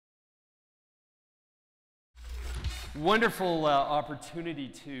Wonderful opportunity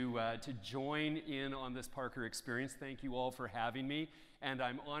to join in on this Parker experience. Thank you all for having me, and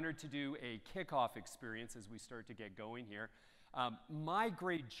I'm honored to do a kickoff experience as we start to get going here. My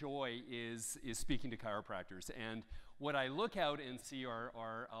great joy is speaking to chiropractors, and what I look out and see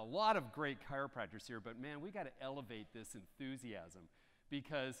are a lot of great chiropractors here, but man, we got to elevate this enthusiasm,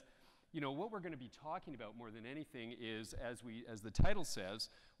 because you know what we're going to be talking about more than anything is, as the title says,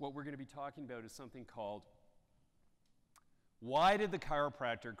 what we're going to be talking about is something called "Why did the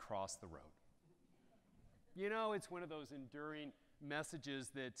chiropractor cross the road?" You know, it's one of those enduring messages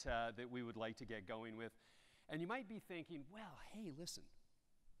that we would like to get going with. And you might be thinking, well, hey, listen,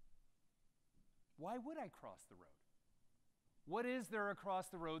 why would I cross the road? What is there across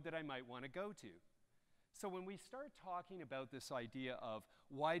the road that I might want to go to? So when we start talking about this idea of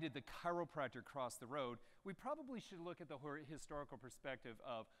why did the chiropractor cross the road, we probably should look at the historical perspective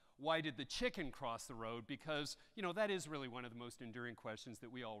of why did the chicken cross the road, because, you know, that is really one of the most enduring questions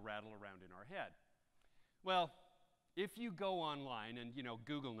that we all rattle around in our head. Well, if you go online, and you know,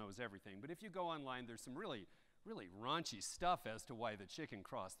 Google knows everything, but if you go online, there's some really raunchy stuff as to why the chicken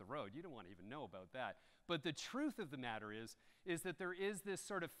crossed the road. You don't want to even know about that. But the truth of the matter is that there is this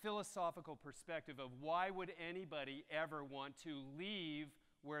sort of philosophical perspective of why would anybody ever want to leave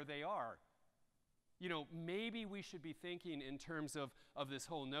where they are? You know, maybe we should be thinking in terms of this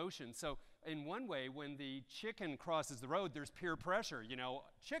whole notion. So in one way, when the chicken crosses the road, there's peer pressure. You know,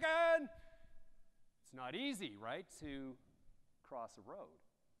 chicken! It's not easy, right, to cross a road.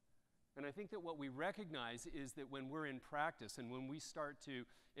 And I think that what we recognize is that when we're in practice and when we start to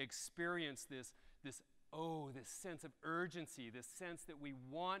experience this sense of urgency, this sense that we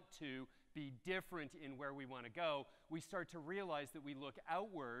want to be different in where we want to go, we start to realize that we look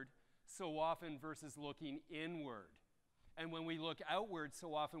outward so often versus looking inward. And when we look outward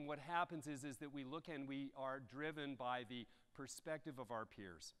so often, what happens is that we look and we are driven by the perspective of our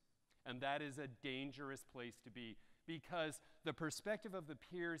peers. And that is a dangerous place to be, because the perspective of the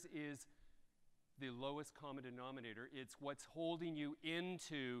peers is the lowest common denominator. It's what's holding you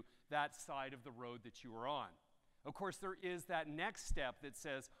into that side of the road that you are on. Of course, there is that next step that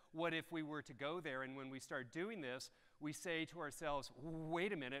says, what if we were to go there? And when we start doing this, we say to ourselves,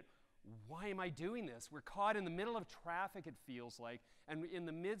 wait a minute, why am I doing this? We're caught in the middle of traffic, it feels like, and in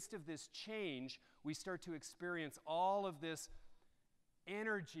the midst of this change, we start to experience all of this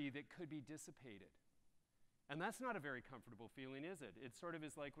energy that could be dissipated. And that's not a very comfortable feeling, is it? It sort of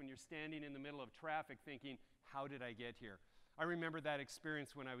is like when you're standing in the middle of traffic thinking, how did I get here? I remember that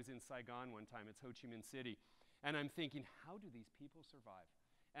experience when I was in Saigon one time. It's Ho Chi Minh City. And I'm thinking, how do these people survive?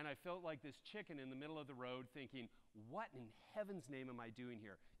 And I felt like this chicken in the middle of the road thinking, what in heaven's name am I doing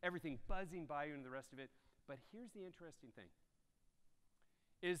here? Everything buzzing by you and the rest of it. But here's the interesting thing,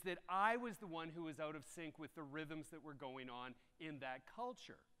 is that I was the one who was out of sync with the rhythms that were going on in that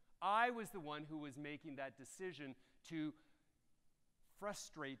culture. I was the one who was making that decision to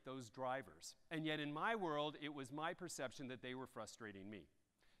frustrate those drivers. And yet in my world, it was my perception that they were frustrating me.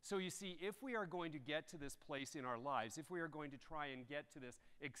 So you see, if we are going to get to this place in our lives, if we are going to try and get to this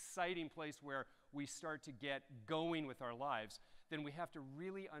exciting place where we start to get going with our lives, then we have to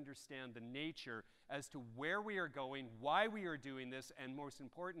really understand the nature as to where we are going, why we are doing this, and most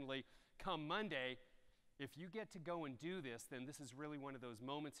importantly, come Monday, if you get to go and do this, then this is really one of those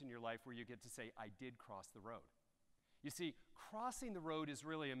moments in your life where you get to say, I did cross the road. You see, crossing the road is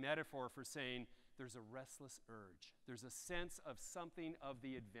really a metaphor for saying there's a restless urge. There's a sense of something of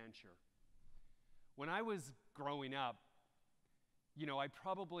the adventure. When I was growing up, you know, I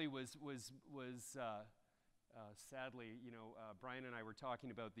probably was sadly, you know, Brian and I were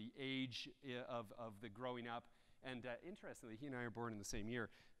talking about the age of the growing up, and interestingly, he and I are born in the same year.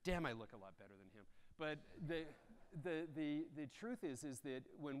 Damn, I look a lot better than him. But the truth is that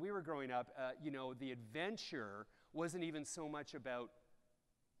when we were growing up, you know, the adventure wasn't even so much about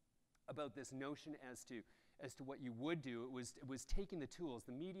this notion as to what you would do. It was taking the tools,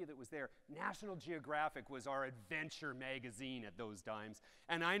 the media that was there. National Geographic was our adventure magazine at those times.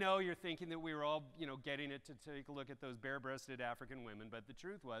 And I know you're thinking that we were all, you know, getting it to take a look at those bare-breasted African women, but the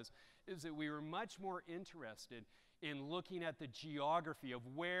truth is that we were much more interested in looking at the geography of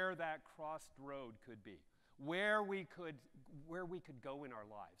where that crossed road could be, where we could go in our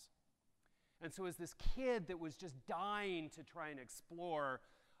lives. And so as this kid that was just dying to try and explore,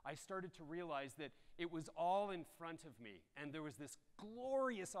 I started to realize that it was all in front of me, and there was this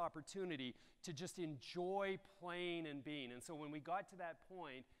glorious opportunity to just enjoy playing and being. And so when we got to that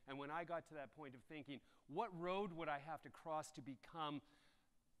point, and when I got to that point of thinking, what road would I have to cross to become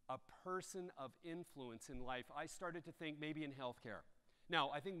a person of influence in life, I started to think maybe in healthcare. Now,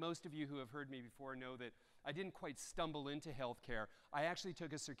 I think most of you who have heard me before know that I didn't quite stumble into healthcare. I actually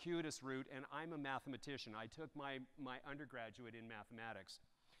took a circuitous route, and I'm a mathematician. I took my undergraduate in mathematics.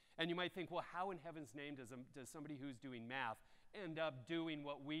 And you might think, well, how in heaven's name does somebody who's doing math end up doing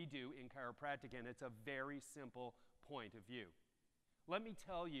what we do in chiropractic? And it's a very simple point of view. Let me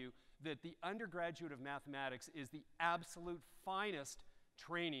tell you that the undergraduate of mathematics is the absolute finest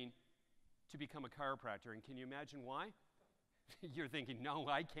training to become a chiropractor. And can you imagine why? You're thinking, no,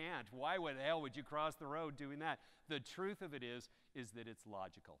 I can't. Why the hell would you cross the road doing that? The truth of it is that it's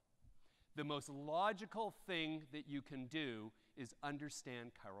logical. The most logical thing that you can do is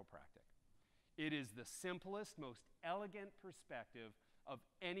understand chiropractic. It is the simplest, most elegant perspective of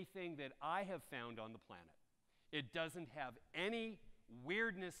anything that I have found on the planet. It doesn't have any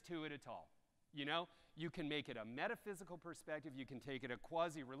weirdness to it at all. You know, you can make it a metaphysical perspective, you can take it a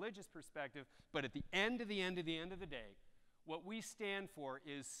quasi-religious perspective, but at the end of the day, what we stand for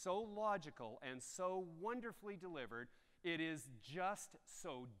is so logical and so wonderfully delivered, it is just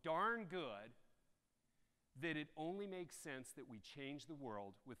so darn good that it only makes sense that we change the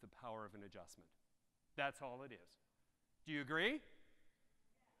world with the power of an adjustment. That's all it is. Do you agree?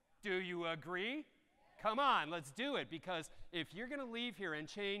 Do you agree? Come on, let's do it, because if you're going to leave here and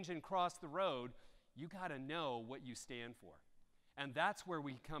change and cross the road, you got to know what you stand for. And that's where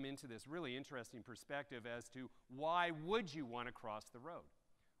we come into this really interesting perspective as to why would you want to cross the road?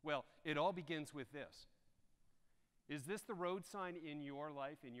 Well, it all begins with this. Is this the road sign in your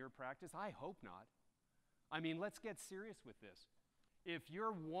life, in your practice? I hope not. I mean, let's get serious with this. If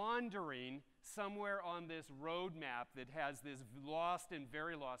you're wandering somewhere on this road map that has this lost and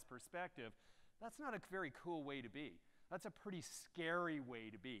very lost perspective, that's not a very cool way to be. That's a pretty scary way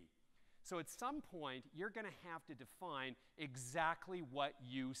to be. So at some point, you're going to have to define exactly what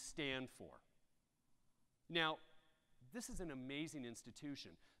you stand for. Now, this is an amazing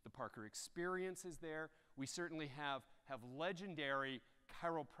institution. The Parker Experience is there. We certainly have legendary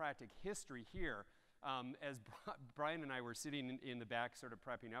chiropractic history here. As Brian and I were sitting in the back sort of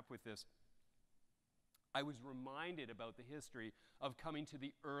prepping up with this, I was reminded about the history of coming to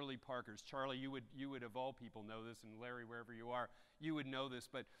the early Parkers. Charlie, you would of all people know this, and Larry, wherever you are, you would know this,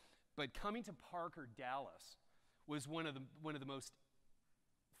 but coming to Parker, Dallas was one of the most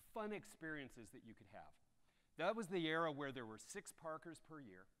fun experiences that you could have. That was the era where there were 6 Parkers per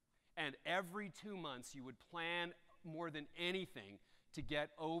year, and every 2 months you would plan more than anything to get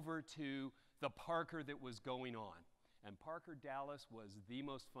over to the Parker that was going on. And Parker, Dallas was the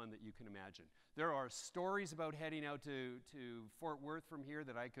most fun that you can imagine. There are stories about heading out to Fort Worth from here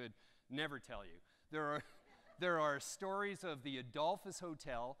that I could never tell you. There are stories of the Adolphus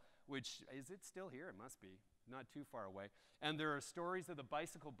Hotel, which, is it still here? It must be, not too far away. And there are stories of the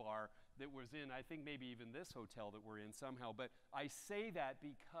bicycle bar that was in, I think maybe even this hotel that we're in somehow. But I say that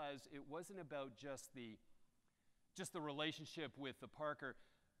because it wasn't about just the relationship with the Parker.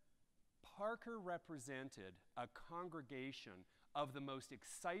 Parker represented a congregation of the most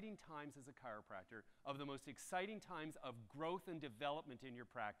exciting times as a chiropractor, of the most exciting times of growth and development in your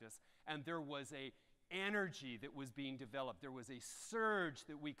practice, and there was a energy that was being developed. There was a surge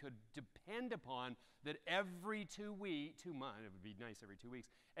that we could depend upon that every 2 months, it would be nice every 2 weeks,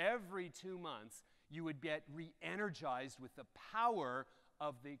 every 2 months you would get re-energized with the power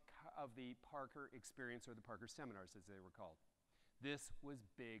of the Parker Experience, or the Parker Seminars as they were called. This was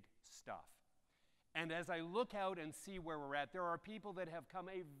big stuff. And as I look out and see where we're at, there are people that have come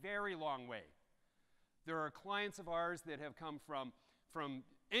a very long way. There are clients of ours that have come from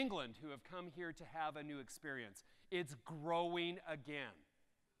England who have come here to have a new experience. It's growing again.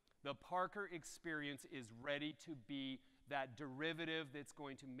 The Parker Experience is ready to be that derivative that's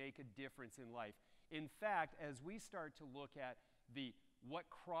going to make a difference in life. In fact, as we start to look at what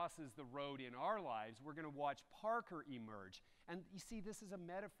crosses the road in our lives, we're going to watch Parker emerge. And you see, this is a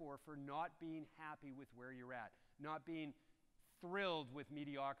metaphor for not being happy with where you're at, not being thrilled with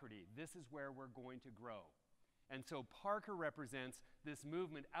mediocrity. This is where we're going to grow. And so Parker represents this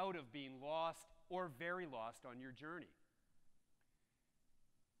movement out of being lost or very lost on your journey.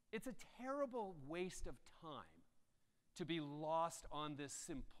 It's a terrible waste of time to be lost on this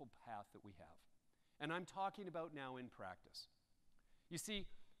simple path that we have. And I'm talking about now in practice. You see,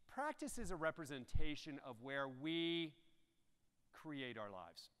 practice is a representation of where we create our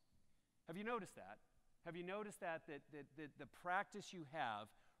lives. Have you noticed that? Have you noticed that the practice you have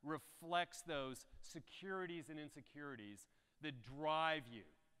reflects those securities and insecurities that drive you?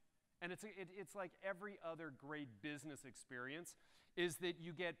 And it's like every other great business experience, is that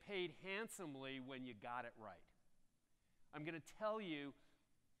you get paid handsomely when you got it right. I'm going to tell you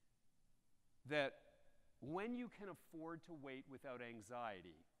that when you can afford to wait without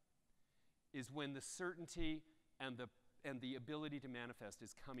anxiety is when the certainty and the ability to manifest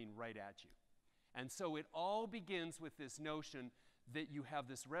is coming right at you. And so it all begins with this notion that you have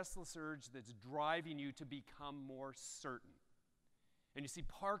this restless urge that's driving you to become more certain. And you see,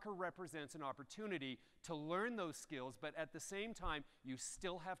 Parker represents an opportunity to learn those skills, but at the same time, you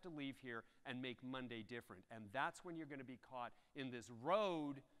still have to leave here and make Monday different. And that's when you're going to be caught in this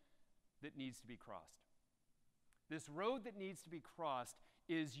road that needs to be crossed. This road that needs to be crossed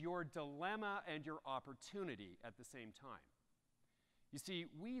is your dilemma and your opportunity at the same time. You see,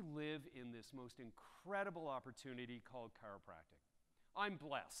 we live in this most incredible opportunity called chiropractic. I'm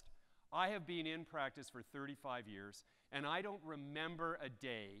blessed. I have been in practice for 35 years, and I don't remember a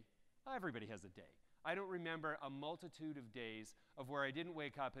day, everybody has a day, I don't remember a multitude of days of where I didn't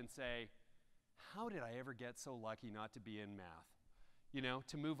wake up and say, how did I ever get so lucky not to be in math? You know,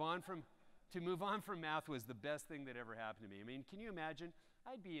 to move on from math was the best thing that ever happened to me. I mean, can you imagine?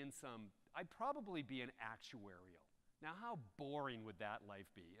 I'd probably be an actuarial. Now, how boring would that life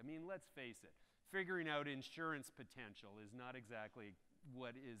be? I mean, let's face it, figuring out insurance potential is not exactly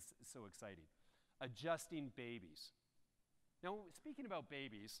what is so exciting. Adjusting babies. Now, speaking about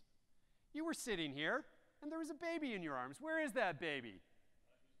babies, you were sitting here, and there was a baby in your arms. Where is that baby?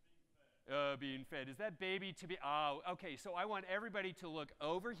 Being fed. Is that baby to be, oh, okay, so I want everybody to look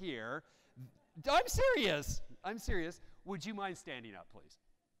over here. I'm serious. I'm serious. Would you mind standing up, please?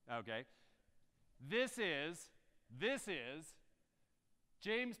 Okay. This is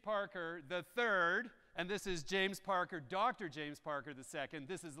James Parker III, and this is James Parker, Dr. James Parker II.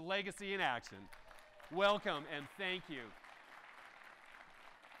 This is Legacy in Action. Welcome, and thank you.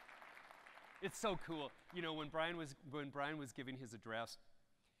 It's so cool. You know, when Brian was giving his address,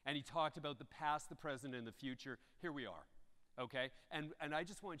 and he talked about the past, the present, and the future, here we are, okay? And I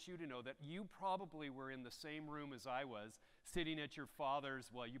just want you to know that you probably were in the same room as I was, sitting at your father's,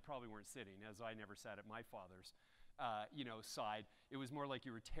 well, you probably weren't sitting, as I never sat at my father's, side. It was more like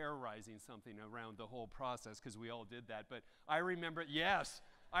you were terrorizing something around the whole process, because we all did that. But I remember, yes,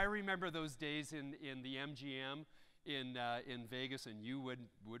 I remember those days in the MGM in Vegas, and you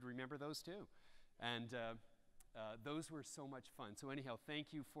would remember those too. And those were so much fun. So anyhow,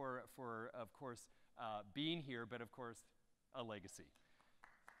 thank you for of course, being here, but of course, a legacy.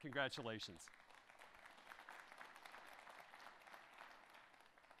 Congratulations.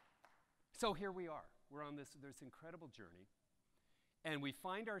 So here we are. We're on this incredible journey, and we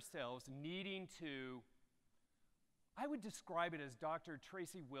find ourselves needing to, I would describe it as Dr.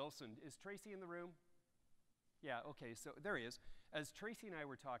 Tracy Wilson. Is Tracy in the room? Yeah, okay, so there he is. As Tracy and I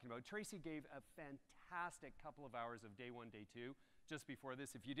were talking about, Tracy gave a fantastic couple of hours of day 1, day 2, just before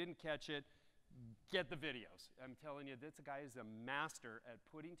this. If you didn't catch it, get the videos. I'm telling you, this guy is a master at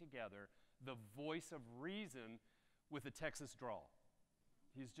putting together the voice of reason with a Texas drawl.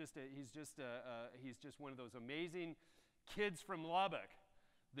 He's just one of those amazing kids from Lubbock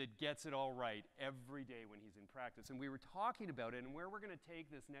that gets it all right every day when he's in practice. And we were talking about it, and where we're going to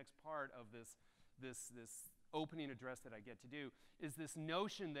take this next part of this opening address that I get to do is this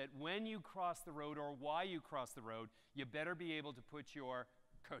notion that when you cross the road, or why you cross the road, you better be able to put your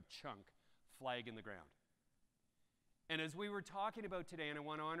ka-chunk flag in the ground. And as we were talking about today, and I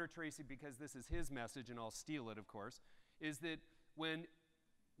want to honor Tracy because this is his message, and I'll steal it, of course, is that when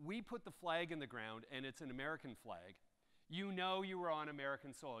we put the flag in the ground, and it's an American flag, you know you are on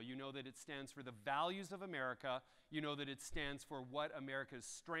American soil. You know that it stands for the values of America. You know that it stands for what America's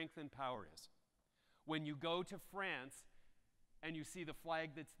strength and power is. When you go to France and you see the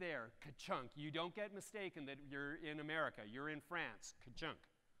flag that's there, ka-chunk, you don't get mistaken that you're in America. You're in France, ka-chunk.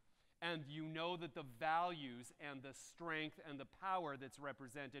 And you know that the values and the strength and the power that's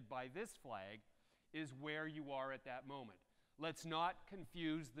represented by this flag is where you are at that moment. Let's not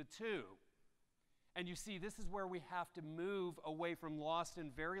confuse the two. And you see, this is where we have to move away from lost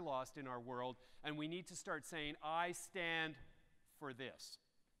and very lost in our world, and we need to start saying, I stand for this.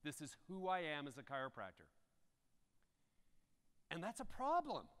 This is who I am as a chiropractor. And that's a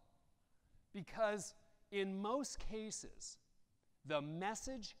problem, because in most cases, the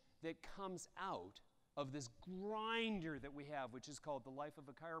message that comes out of this grinder that we have, which is called the life of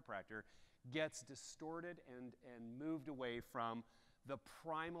a chiropractor, gets distorted and moved away from the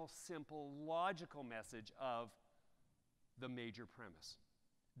primal, simple, logical message of the major premise.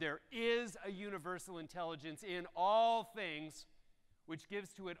 There is a universal intelligence in all things, which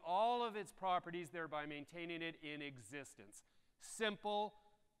gives to it all of its properties, thereby maintaining it in existence. Simple,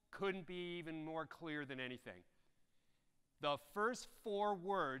 couldn't be even more clear than anything. The first 4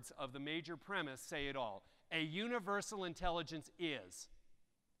 words of the major premise say it all. A universal intelligence is.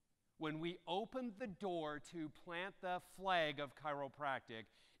 when we opened the door to plant the flag of chiropractic,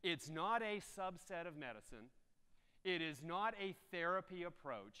 it's not a subset of medicine. It is not a therapy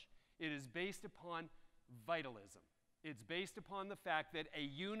approach. It is based upon vitalism. It's based upon the fact that a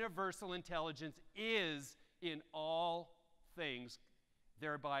universal intelligence is in all things,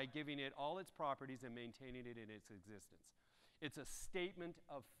 thereby giving it all its properties and maintaining it in its existence. It's a statement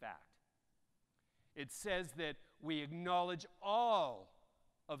of fact. It says that we acknowledge all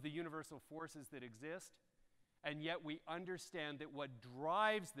of the universal forces that exist, and yet we understand that what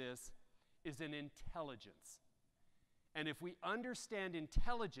drives this is an intelligence. And if we understand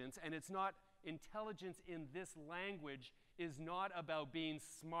intelligence, and it's not intelligence in this language is not about being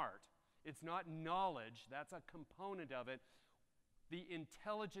smart. It's not knowledge. That's a component of it. The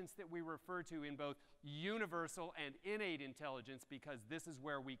intelligence that we refer to in both universal and innate intelligence, because this is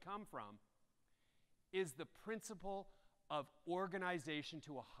where we come from, is the principle of organization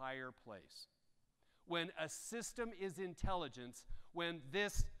to a higher place. When a system is intelligence, when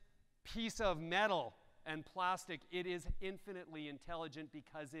this piece of metal and plastic, it is infinitely intelligent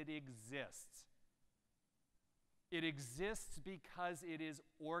because it exists. It exists because it is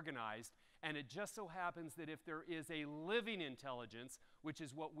organized, and it just so happens that if there is a living intelligence, which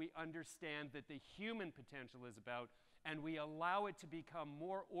is what we understand that the human potential is about, and we allow it to become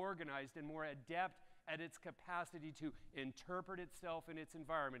more organized and more adept at its capacity to interpret itself in its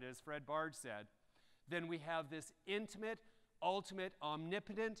environment, as Fred Bard said, then we have this intimate, ultimate,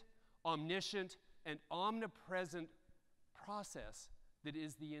 omnipotent, omniscient, and omnipresent process that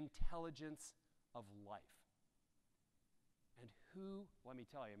is the intelligence of life. And who, let me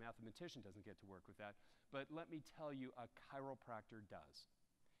tell you, a mathematician doesn't get to work with that, but let me tell you, a chiropractor does.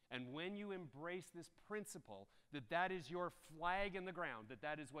 And when you embrace this principle, that that is your flag in the ground, that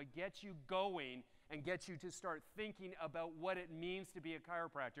that is what gets you going and gets you to start thinking about what it means to be a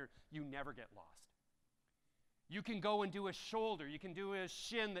chiropractor, you never get lost. You can go and do a shoulder, you can do a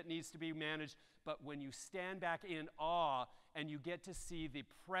shin that needs to be managed, but when you stand back in awe and you get to see the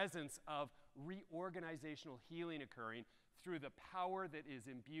presence of reorganizational healing occurring through the power that is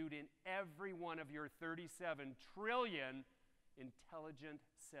imbued in every one of your 37 trillion intelligent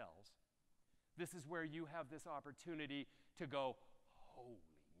cells, this is where you have this opportunity to go, holy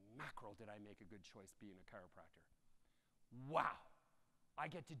mackerel, did I make a good choice being a chiropractor? Wow, I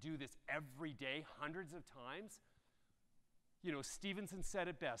get to do this every day, hundreds of times. You know, Stevenson said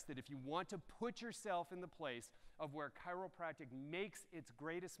it best, that if you want to put yourself in the place of where chiropractic makes its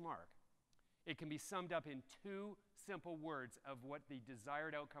greatest mark, it can be summed up in two simple words of what the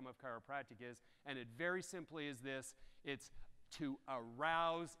desired outcome of chiropractic is, and it very simply is this: it's to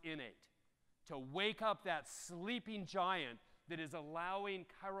arouse innate, to wake up that sleeping giant that is allowing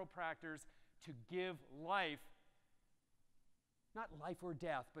chiropractors to give life, not life or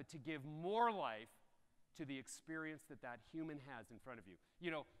death, but to give more life to the experience that that human has in front of you.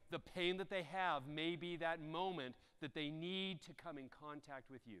 You know, the pain that they have may be that moment that they need to come in contact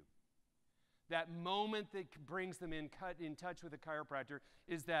with you. That moment that brings them in touch with a chiropractor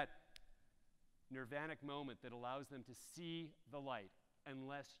is that nirvanic moment that allows them to see the light,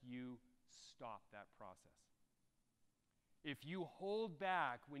 unless you stop that process. If you hold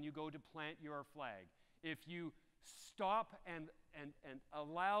back when you go to plant your flag, if you stop and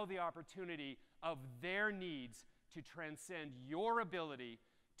allow the opportunity of their needs to transcend your ability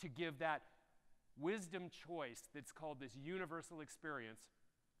to give that wisdom choice that's called this universal experience,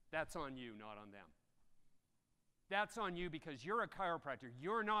 that's on you, not on them. That's on you because you're a chiropractor.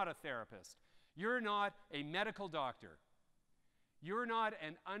 You're not a therapist. You're not a medical doctor. You're not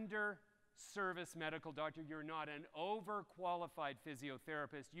an under-service medical doctor. You're not an overqualified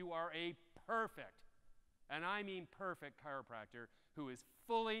physiotherapist. You are a perfect, and I mean perfect, chiropractor who is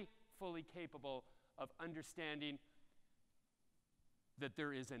fully capable of understanding that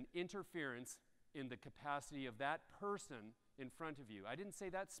there is an interference in the capacity of that person in front of you. I didn't say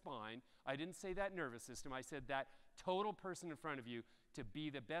that spine. I didn't say that nervous system. I said that total person in front of you to be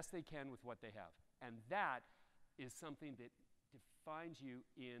the best they can with what they have. And that is something that defines you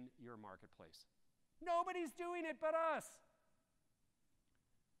in your marketplace. Nobody's doing it but us.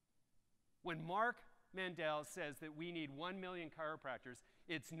 When Mark Mandel says that we need 1 million chiropractors,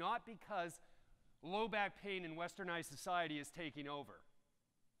 it's not because low back pain in westernized society is taking over.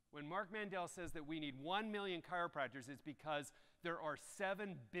 When Mark Mandel says that we need 1 million chiropractors, it's because there are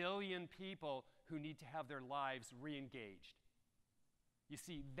 7 billion people who need to have their lives re-engaged. You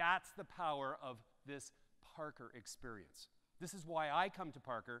see, that's the power of this Parker experience. This is why I come to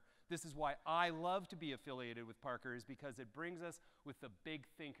Parker. This is why I love to be affiliated with Parker, is because it brings us with the big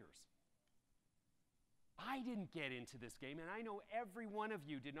thinkers. I didn't get into this game, and I know every one of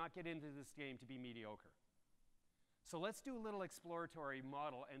you did not get into this game to be mediocre. So let's do a little exploratory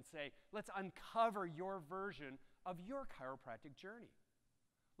model and say, let's uncover your version of your chiropractic journey.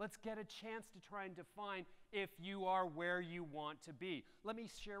 Let's get a chance to try and define if you are where you want to be. Let me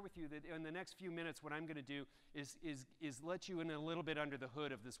share with you that in the next few minutes, what I'm going to do is let you in a little bit under the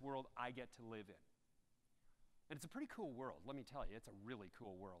hood of this world I get to live in. And it's a pretty cool world, let me tell you. It's a really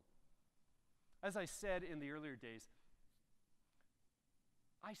cool world. As I said in the earlier days,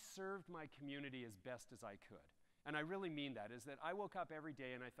 I served my community as best as I could. And I really mean that, is that I woke up every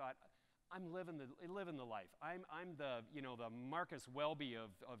day and I thought, I'm living the life. I'm the, the Marcus Welby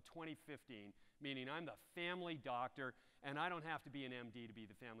of 2015, meaning I'm the family doctor, and I don't have to be an MD to be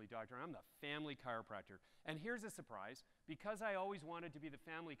the family doctor. I'm the family chiropractor. And here's a surprise. Because I always wanted to be the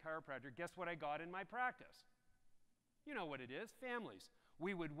family chiropractor, guess what I got in my practice? You know what it is, families.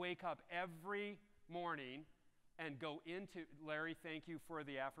 We would wake up every morning and go into, Larry, thank you for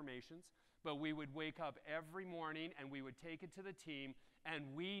the affirmations, but we would wake up every morning and we would take it to the team, and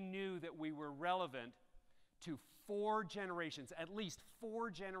we knew that we were relevant to 4 generations, at least 4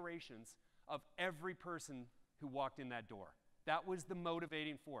 generations of every person who walked in that door. That was the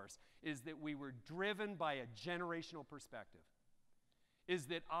motivating force, is that we were driven by a generational perspective. Is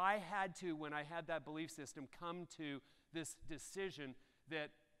that I had to, when I had that belief system, come to this decision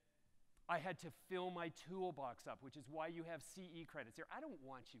that I had to fill my toolbox up, which is why you have CE credits here. I don't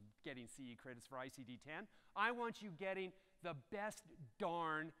want you getting CE credits for ICD-10. I want you getting the best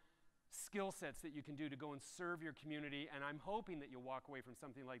darn skill sets that you can do to go and serve your community, and I'm hoping that you'll walk away from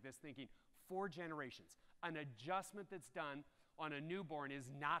something like this thinking 4 generations. An adjustment that's done on a newborn is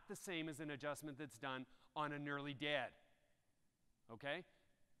not the same as an adjustment that's done on an early dead. Okay?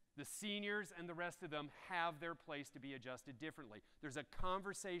 The seniors and the rest of them have their place to be adjusted differently. There's a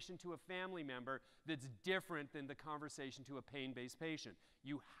conversation to a family member that's different than the conversation to a pain-based patient.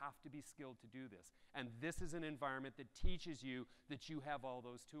 You have to be skilled to do this. And this is an environment that teaches you that you have all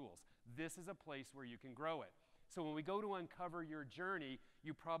those tools. This is a place where you can grow it. So when we go to uncover your journey,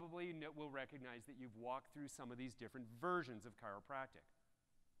 you probably will recognize that you've walked through some of these different versions of chiropractic.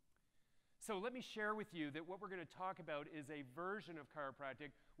 So let me share with you that what we're going to talk about is a version of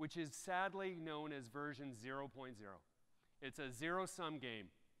chiropractic which is sadly known as version 0.0. It's a zero-sum game.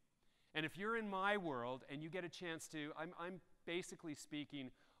 And if you're in my world and you get a chance to, I'm basically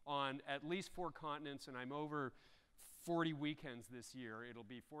speaking on at least 4 continents, and I'm over 40 weekends this year. It'll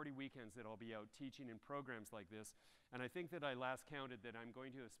be 40 weekends that I'll be out teaching in programs like this. And I think that I last counted that I'm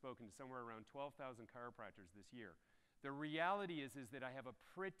going to have spoken to somewhere around 12,000 chiropractors this year. The reality is that I have a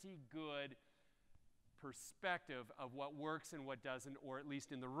pretty good perspective of what works and what doesn't, or at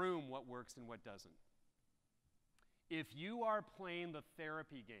least in the room, what works and what doesn't. If you are playing the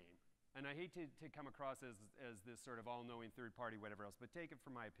therapy game, and I hate to come across as this sort of all-knowing third party, whatever else, but take it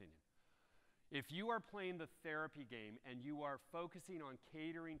from my opinion. If you are playing the therapy game and you are focusing on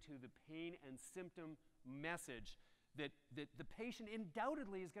catering to the pain and symptom message that the patient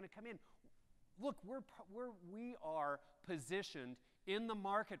undoubtedly is going to come in, look, we are positioned in the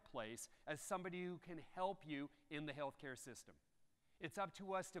marketplace as somebody who can help you in the healthcare system. It's up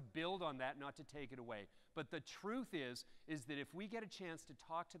to us to build on that, not to take it away. But the truth is that if we get a chance to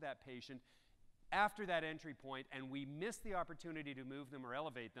talk to that patient after that entry point and we miss the opportunity to move them or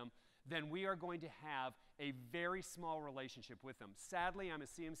elevate them, then we are going to have a very small relationship with them. Sadly, I'm a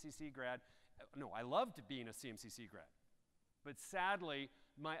CMCC grad. No, I loved being a CMCC grad. But sadly,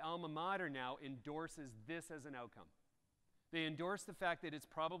 my alma mater now endorses this as an outcome. They endorse the fact that it's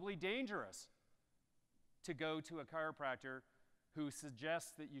probably dangerous to go to a chiropractor who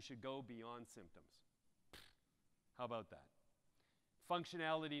suggests that you should go beyond symptoms. How about that?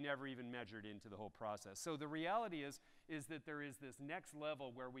 Functionality never even measured into the whole process. So the reality is that there is this next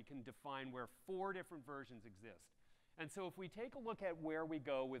level where we can define where 4 different versions exist. And so if we take a look at where we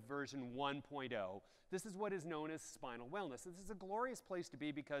go with version 1.0, this is what is known as spinal wellness. This is a glorious place to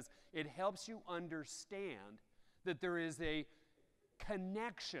be because it helps you understand that there is a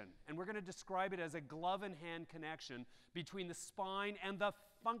connection, and we're going to describe it as a glove and hand connection between the spine and the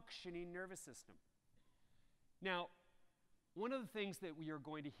functioning nervous system. Now, one of the things that we are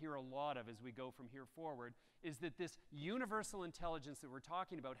going to hear a lot of as we go from here forward is that this universal intelligence that we're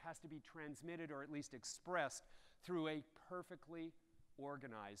talking about has to be transmitted or at least expressed through a perfectly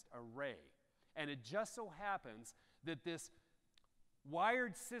organized array. And it just so happens that this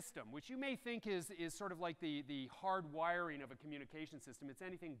wired system, which you may think is sort of like the hard wiring of a communication system, it's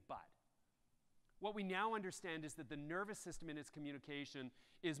anything but. What we now understand is that the nervous system in its communication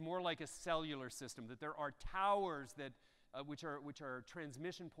is more like a cellular system, that there are towers which are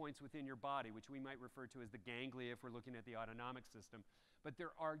transmission points within your body, which we might refer to as the ganglia if we're looking at the autonomic system. But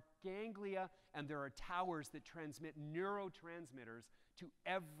there are ganglia and there are towers that transmit neurotransmitters to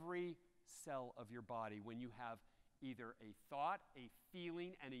every cell of your body. When you have either a thought, a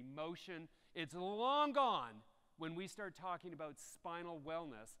feeling, an emotion, it's long gone when we start talking about spinal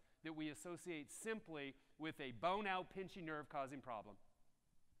wellness that we associate simply with a bone-out pinchy nerve causing problem.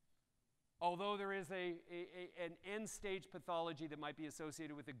 Although there is an end-stage pathology that might be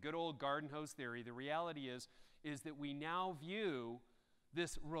associated with a good old garden hose theory, the reality is that we now view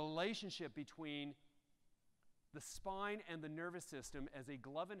this relationship between the spine and the nervous system as a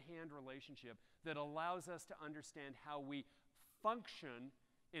glove-in-hand relationship that allows us to understand how we function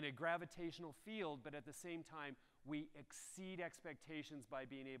in a gravitational field, but at the same time, we exceed expectations by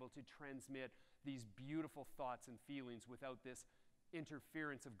being able to transmit these beautiful thoughts and feelings without this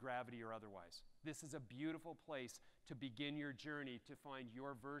interference of gravity or otherwise. This is a beautiful place to begin your journey to find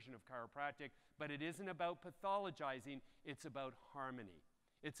your version of chiropractic, but it isn't about pathologizing, it's about harmony.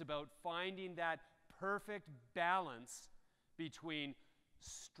 It's about finding that perfect balance between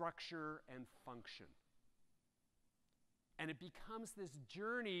structure and function. And it becomes this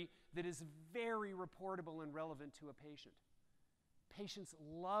journey that is very reportable and relevant to a patient. Patients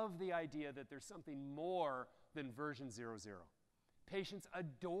love the idea that there's something more than version 00. Patients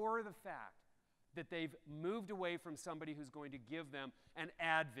adore the fact that they've moved away from somebody who's going to give them an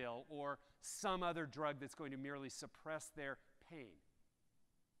Advil or some other drug that's going to merely suppress their pain.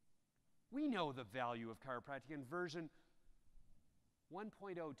 We know the value of chiropractic, and version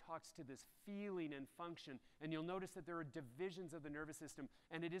 1.0 talks to this feeling and function, and you'll notice that there are divisions of the nervous system,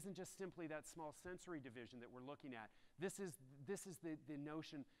 and it isn't just simply that small sensory division that we're looking at. This is the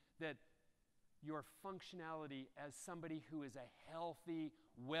notion that your functionality as somebody who is a healthy,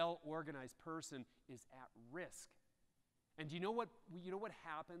 well-organized person is at risk. And you know what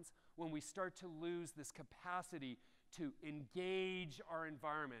happens when we start to lose this capacity to engage our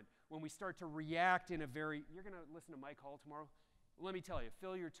environment, when we start to react in a very, you're going to listen to Mike Hall tomorrow? Let me tell you,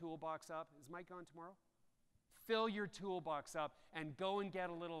 fill your toolbox up. Is Mike on tomorrow? Fill your toolbox up and go and get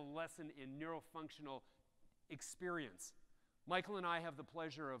a little lesson in neurofunctional experience. Michael and I have the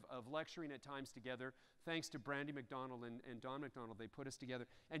pleasure of lecturing at times together. Thanks to Brandy McDonald and Don McDonald, they put us together.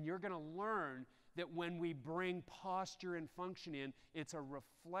 And you're going to learn that when we bring posture and function in, it's a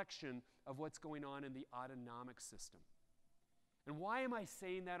reflection of what's going on in the autonomic system. And why am I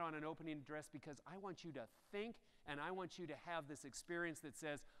saying that on an opening address? Because I want you to think and I want you to have this experience that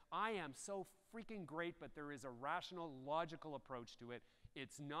says, I am so freaking great, but there is a rational, logical approach to it.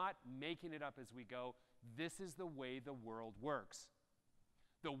 It's not making it up as we go. This is the way the world works.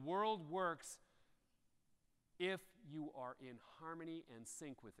 The world works if you are in harmony and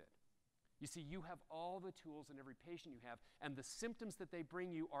sync with it. You see, you have all the tools in every patient you have, and the symptoms that they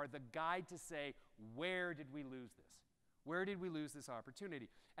bring you are the guide to say, where did we lose this? Where did we lose this opportunity?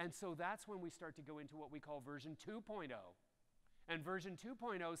 And so that's when we start to go into what we call version 2.0. And version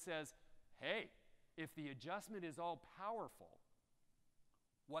 2.0 says, hey, if the adjustment is all powerful,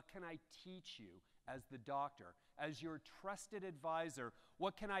 what can I teach you as the doctor, as your trusted advisor?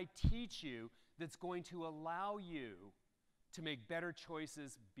 What can I teach you that's going to allow you to make better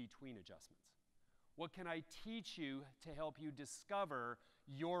choices between adjustments? What can I teach you to help you discover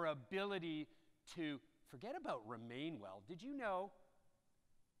your ability to forget about remain well? Did you know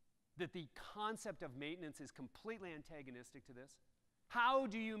that the concept of maintenance is completely antagonistic to this? How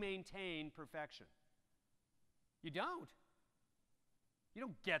do you maintain perfection? You don't. You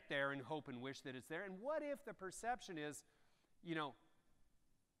don't get there and hope and wish that it's there. And what if the perception is,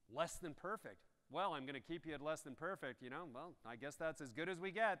 less than perfect? Well, I'm going to keep you at less than perfect, well, I guess that's as good as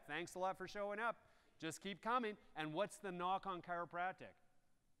we get. Thanks a lot for showing up. Just keep coming. And what's the knock on chiropractic?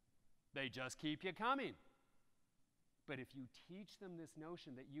 They just keep you coming. But if you teach them this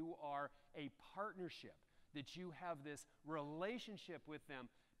notion that you are a partnership, that you have this relationship with them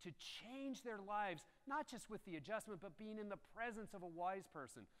to change their lives, not just with the adjustment, but being in the presence of a wise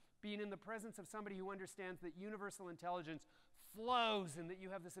person, being in the presence of somebody who understands that universal intelligence flows and that you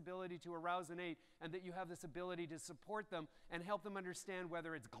have this ability to arouse innate and that you have this ability to support them and help them understand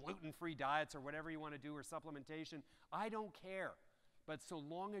whether it's gluten-free diets or whatever you want to do or supplementation. I don't care. But so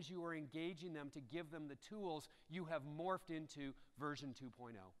long as you are engaging them to give them the tools, you have morphed into version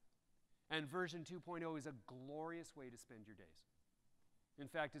 2.0. And version 2.0 is a glorious way to spend your days. In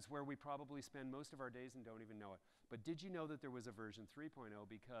fact, it's where we probably spend most of our days and don't even know it. But did you know that there was a version 3.0?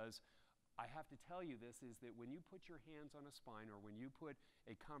 Because I have to tell you this, is that when you put your hands on a spine or when you put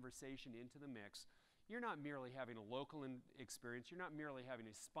a conversation into the mix, you're not merely having a local experience, you're not merely having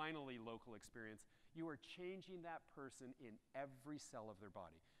a spinally local experience, You are changing that person in every cell of their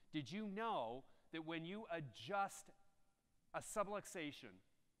body. Did you know that when you adjust a subluxation,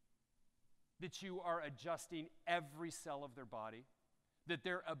 that you are adjusting every cell of their body? That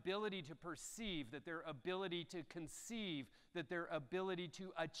their ability to perceive, that their ability to conceive, that their ability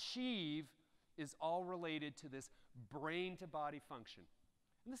to achieve is all related to this brain-to-body function.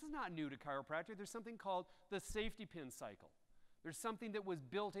 And this is not new to chiropractic. There's something called the safety pin cycle. There's something that was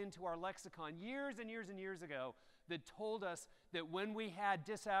built into our lexicon years and years and years ago that told us that when we had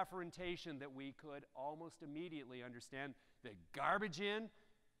disafferentation, that we could almost immediately understand that garbage in,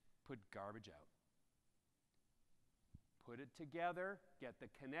 put garbage out. Put it together, get the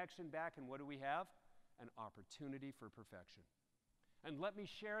connection back, and what do we have? An opportunity for perfection. And let me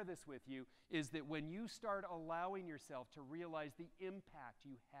share this with you, is that when you start allowing yourself to realize the impact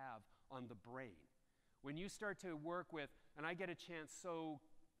you have on the brain, when you start to work with, and I get a chance,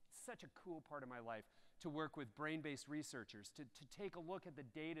 such a cool part of my life, to work with brain-based researchers, to take a look at the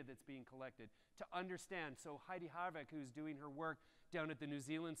data that's being collected, to understand. So Heidi Harvick, who's doing her work down at the New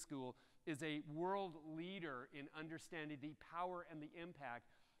Zealand School, is a world leader in understanding the power and the impact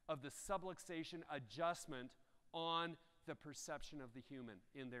of the subluxation adjustment on the perception of the human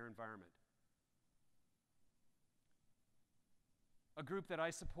in their environment. A group that I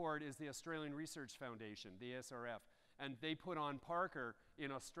support is the Australian Research Foundation, the ASRF, and they put on Parker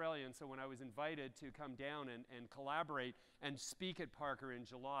in Australia, and so when I was invited to come down and collaborate and speak at Parker in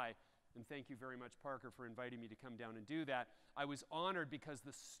July, and thank you very much, Parker, for inviting me to come down and do that, I was honored because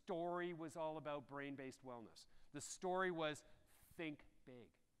the story was all about brain-based wellness. The story was think big.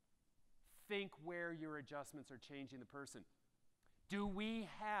 Think where your adjustments are changing the person. Do we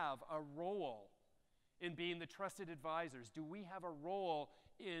have a role in being the trusted advisors? Do we have a role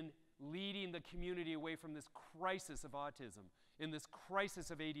in leading the community away from this crisis of autism, in this crisis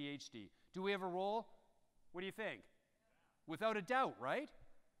of ADHD? Do we have a role? What do you think? Without a doubt, right?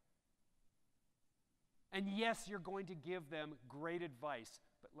 And yes, you're going to give them great advice,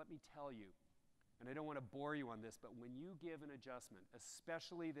 but let me tell you, and I don't want to bore you on this, but when you give an adjustment,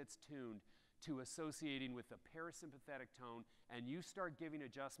 especially that's tuned to associating with the parasympathetic tone, and you start giving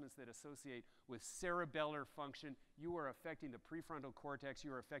adjustments that associate with cerebellar function, you are affecting the prefrontal cortex,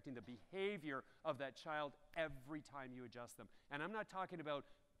 you are affecting the behavior of that child every time you adjust them. And I'm not talking about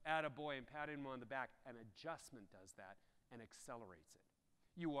attaboy and patting them on the back. An adjustment does that and accelerates it.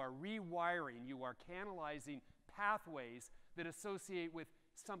 You are rewiring, you are canalizing pathways that associate with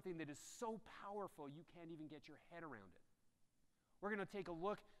something that is so powerful you can't even get your head around it. We're going to take a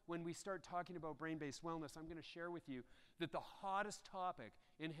look when we start talking about brain-based wellness. I'm going to share with you that the hottest topic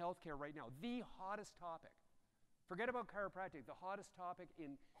in healthcare right now, the hottest topic, forget about chiropractic, the hottest topic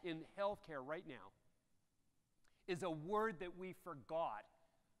in healthcare right now is a word that we forgot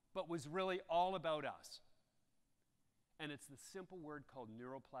but was really all about us. And it's the simple word called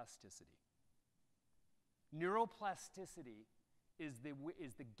neuroplasticity. Neuroplasticity is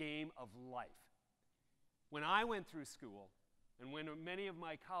the game of life. When I went through school, and when many of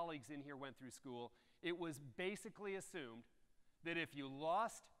my colleagues in here went through school, it was basically assumed that if you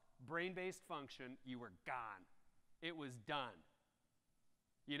lost brain-based function, you were gone. It was done.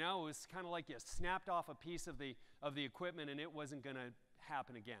 You know, it was kind of like you snapped off a piece of the equipment and it wasn't going to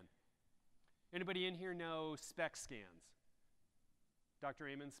happen again. Anybody in here know SPECT scans? Dr.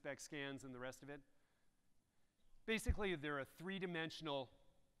 Amen, SPECT scans and the rest of it? Basically, they're a three-dimensional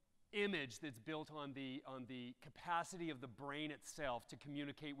image that's built on the capacity of the brain itself to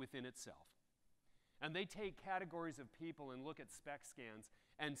communicate within itself. And they take categories of people and look at SPECT scans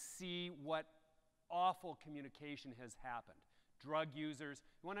and see what awful communication has happened. Drug users.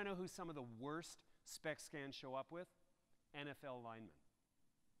 You want to know who some of the worst SPECT scans show up with? NFL linemen.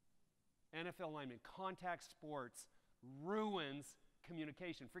 NFL linemen. Contact sports ruins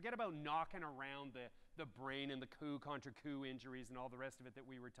communication. Forget about knocking around the brain and the coup contra coup injuries and all the rest of it that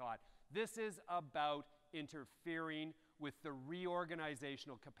we were taught. This is about interfering with the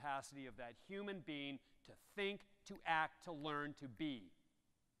reorganizational capacity of that human being to think, to act, to learn, to be.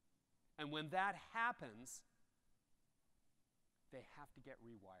 And when that happens, they have to get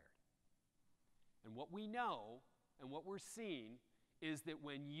rewired. And what we know and what we're seeing is that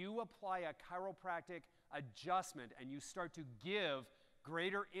when you apply a chiropractic adjustment and you start to give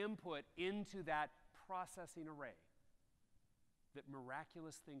greater input into that processing array, that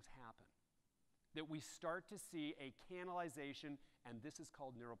miraculous things happen. That we start to see a canalization, and this is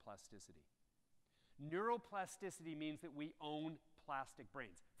called neuroplasticity. Neuroplasticity means that we own plastic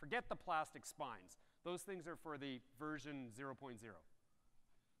brains. Forget the plastic spines. Those things are for the version 0.0.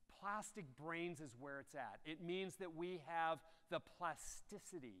 Plastic brains is where it's at. It means that we have the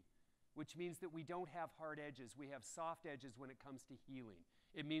plasticity which means that we don't have hard edges. We have soft edges when it comes to healing.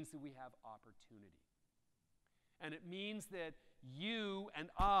 It means that we have opportunity. And it means that you and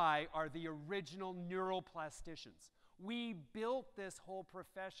I are the original neuroplasticians. We built this whole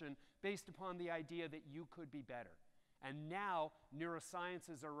profession based upon the idea that you could be better. And now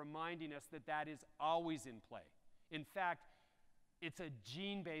neurosciences are reminding us that that is always in play. In fact, it's a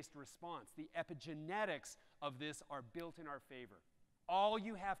gene-based response. The epigenetics of this are built in our favor. All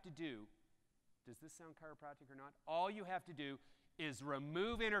you have to do, does this sound chiropractic or not? All you have to do is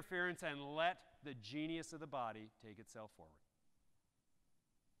remove interference and let the genius of the body take itself forward.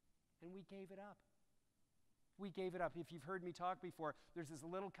 And we gave it up. We gave it up. If you've heard me talk before, there's this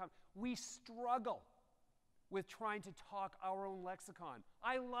little we struggle with trying to talk our own lexicon.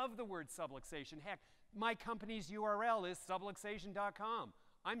 I love the word subluxation. Heck, my company's URL is subluxation.com.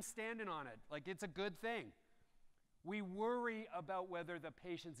 I'm standing on it like it's a good thing. We worry about whether the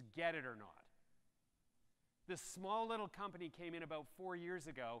patients get it or not. This small little company came in about 4 years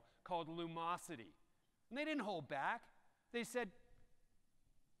ago called Lumosity. And they didn't hold back. They said,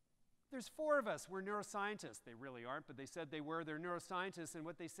 there's 4 of us, we're neuroscientists. They really aren't, but they said they were. They're neuroscientists, and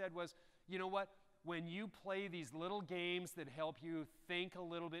what they said was, you know what? When you play these little games that help you think a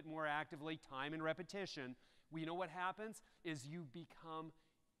little bit more actively, time and repetition, you know what happens is you become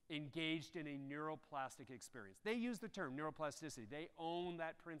engaged in a neuroplastic experience. They use the term neuroplasticity. They own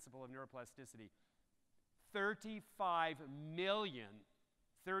that principle of neuroplasticity. 35 million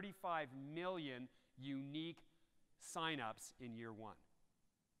unique signups in year 1.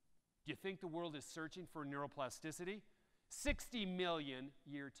 Do you think the world is searching for neuroplasticity? 60 million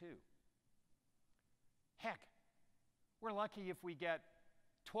year 2. Heck, we're lucky if we get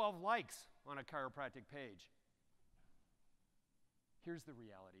 12 likes on a chiropractic page. Here's the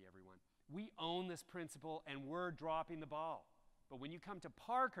reality, everyone. We own this principle and we're dropping the ball. But when you come to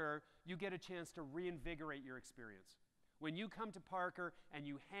Parker, you get a chance to reinvigorate your experience. When you come to Parker and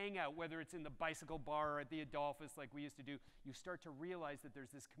you hang out, whether it's in the bicycle bar or at the Adolphus like we used to do, you start to realize that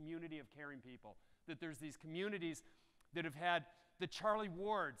there's this community of caring people, that there's these communities that have had the Charlie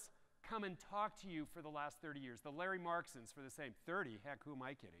Wards come and talk to you for the last 30 years, the Larry Marksons for the same 30. Heck, who am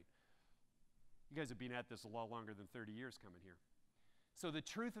I kidding? You guys have been at this a lot longer than 30 years coming here. So the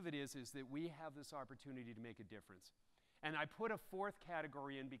truth of it is that we have this opportunity to make a difference. And I put a 4th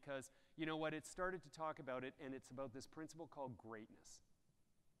category in because, you know what, it started to talk about it, and it's about this principle called greatness.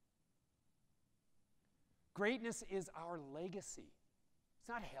 Greatness is our legacy. It's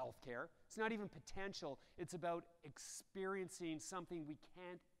not healthcare. It's not even potential. It's about experiencing something we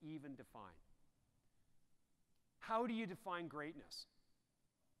can't even define. How do you define greatness?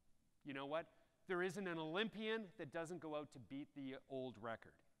 You know what? There isn't an Olympian that doesn't go out to beat the old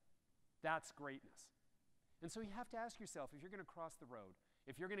record. That's greatness. And so you have to ask yourself, if you're going to cross the road,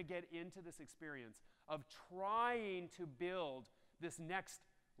 if you're going to get into this experience of trying to build this next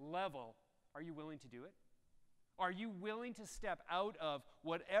level, are you willing to do it? Are you willing to step out of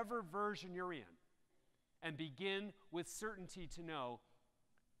whatever version you're in and begin with certainty to know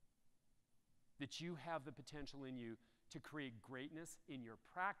that you have the potential in you to create greatness in your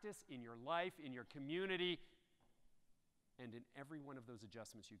practice, in your life, in your community, and in every one of those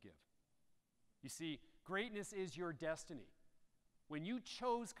adjustments you give? You see, greatness is your destiny. When you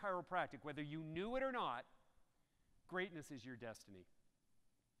chose chiropractic, whether you knew it or not, greatness is your destiny.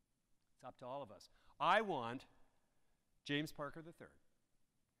 It's up to all of us. I want James Parker III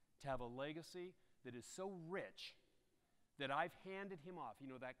to have a legacy that is so rich that I've handed him off. You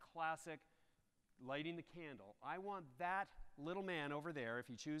know, that classic lighting the candle. I want that little man over there, if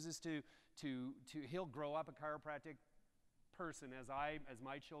he chooses to he'll grow up a chiropractic person as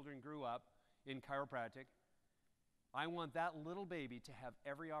my children grew up in chiropractic. I want that little baby to have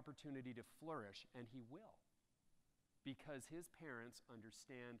every opportunity to flourish, and he will, because his parents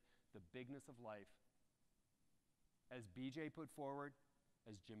understand the bigness of life. As BJ put forward,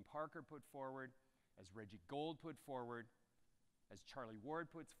 as Jim Parker put forward, as Reggie Gold put forward, as Charlie Ward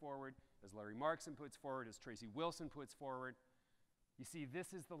puts forward, as Larry Markson puts forward, as Tracy Wilson puts forward. You see,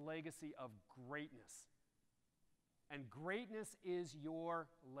 this is the legacy of greatness. And greatness is your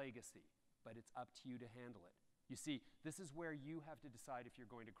legacy, but it's up to you to handle it. You see, this is where you have to decide if you're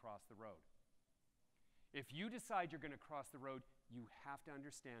going to cross the road. If you decide you're going to cross the road, you have to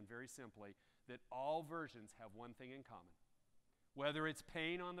understand very simply that all versions have one thing in common. Whether it's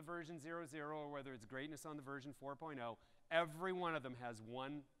pain on the version 0.0 or whether it's greatness on the version 4.0, every one of them has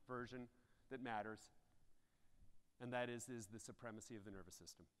one version that matters, and that is the supremacy of the nervous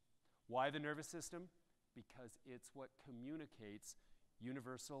system. Why the nervous system? Because it's what communicates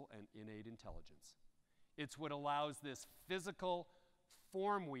universal and innate intelligence. It's what allows this physical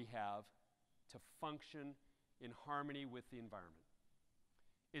form we have to function in harmony with the environment.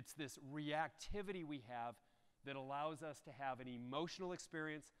 It's this reactivity we have that allows us to have an emotional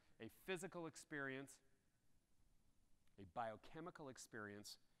experience, a physical experience, a biochemical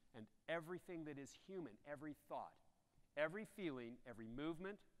experience, and everything that is human, every thought, every feeling, every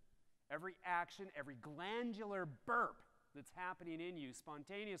movement, every action, every glandular burp that's happening in you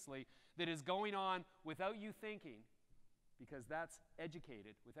spontaneously that is going on without you thinking, because that's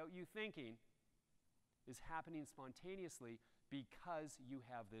educated, without you thinking, is happening spontaneously because you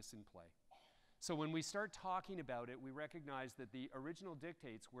have this in play. So when we start talking about it, we recognize that the original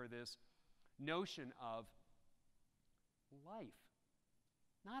dictates were this notion of life.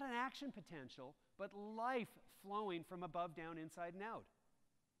 Not an action potential, but life flowing from above, down, inside, and out.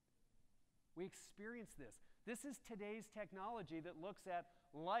 We experience this. This is today's technology that looks at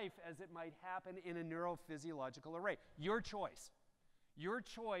life as it might happen in a neurophysiological array. Your choice. Your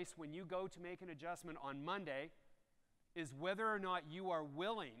choice when you go to make an adjustment on Monday is whether or not you are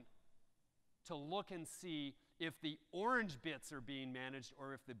willing to look and see if the orange bits are being managed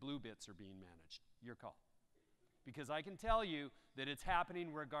or if the blue bits are being managed. Your call. Because I can tell you that it's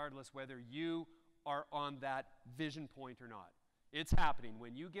happening regardless whether you are on that vision point or not. It's happening.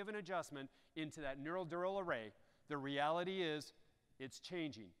 When you give an adjustment into that neural dural array, the reality is it's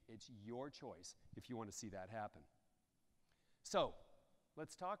changing. It's your choice if you want to see that happen. So,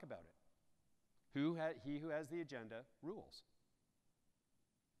 let's talk about it. He who has the agenda rules.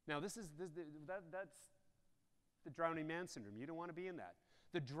 Now, that's the drowning man syndrome. You don't want to be in that.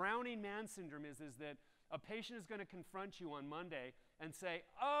 The drowning man syndrome is that a patient is going to confront you on Monday and say,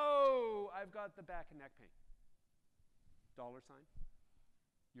 oh, I've got the back and neck pain. $?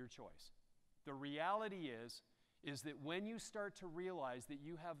 Your choice. The reality is that when you start to realize that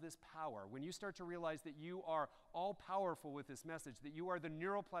you have this power, when you start to realize that you are all powerful with this message, that you are the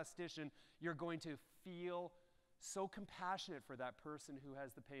neuroplastician, you're going to feel so compassionate for that person who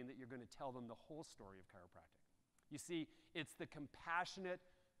has the pain that you're going to tell them the whole story of chiropractic. You see, it's the compassionate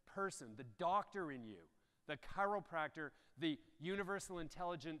person, the doctor in you, the chiropractor, the universal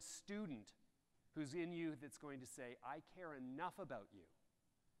intelligent student who's in you that's going to say, I care enough about you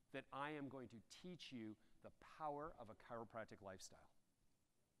that I am going to teach you the power of a chiropractic lifestyle.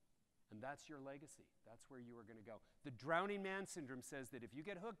 And that's your legacy. That's where you are going to go. The drowning man syndrome says that if you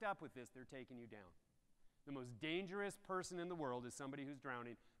get hooked up with this, they're taking you down. The most dangerous person in the world is somebody who's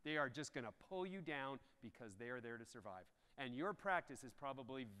drowning. They are just going to pull you down because they are there to survive. And your practice is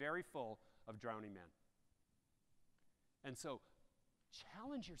probably very full of drowning men. And so,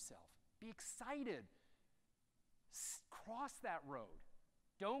 challenge yourself. Be excited. Cross that road.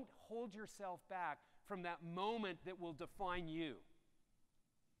 Don't hold yourself back from that moment that will define you.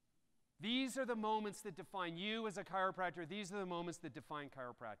 These are the moments that define you as a chiropractor. These are the moments that define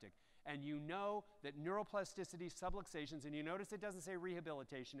chiropractic. And you know that neuroplasticity, subluxations, and you notice it doesn't say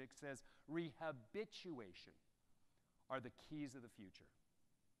rehabilitation, it says rehabituation, are the keys of the future.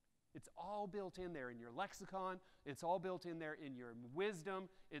 It's all built in there in your lexicon. It's all built in there in your wisdom.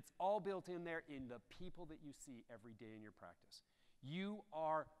 It's all built in there in the people that you see every day in your practice. You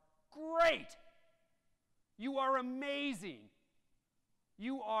are great. You are amazing.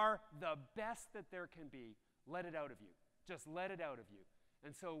 You are the best that there can be. Let it out of you. Just let it out of you.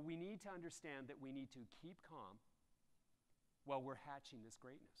 And so we need to understand that we need to keep calm while we're hatching this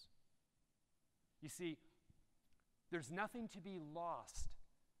greatness. You see, there's nothing to be lost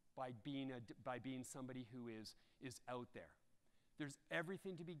by being somebody who is out there. There's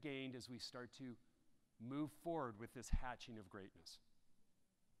everything to be gained as we start to move forward with this hatching of greatness.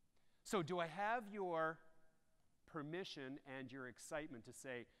 So do I have your permission and your excitement to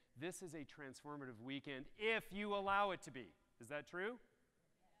say, this is a transformative weekend if you allow it to be? Is that true?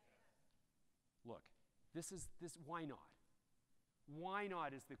 Look, why not? Why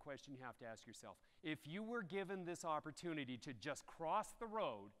not is the question you have to ask yourself. If you were given this opportunity to just cross the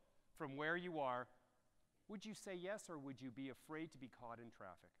road from where you are, would you say yes or would you be afraid to be caught in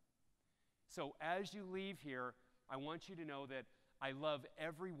traffic? So as you leave here, I want you to know that I love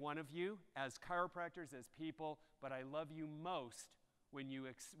every one of you as chiropractors, as people, but I love you most when you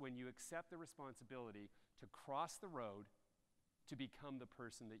accept the responsibility to cross the road to become the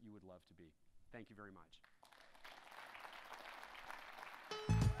person that you would love to be. Thank you very much.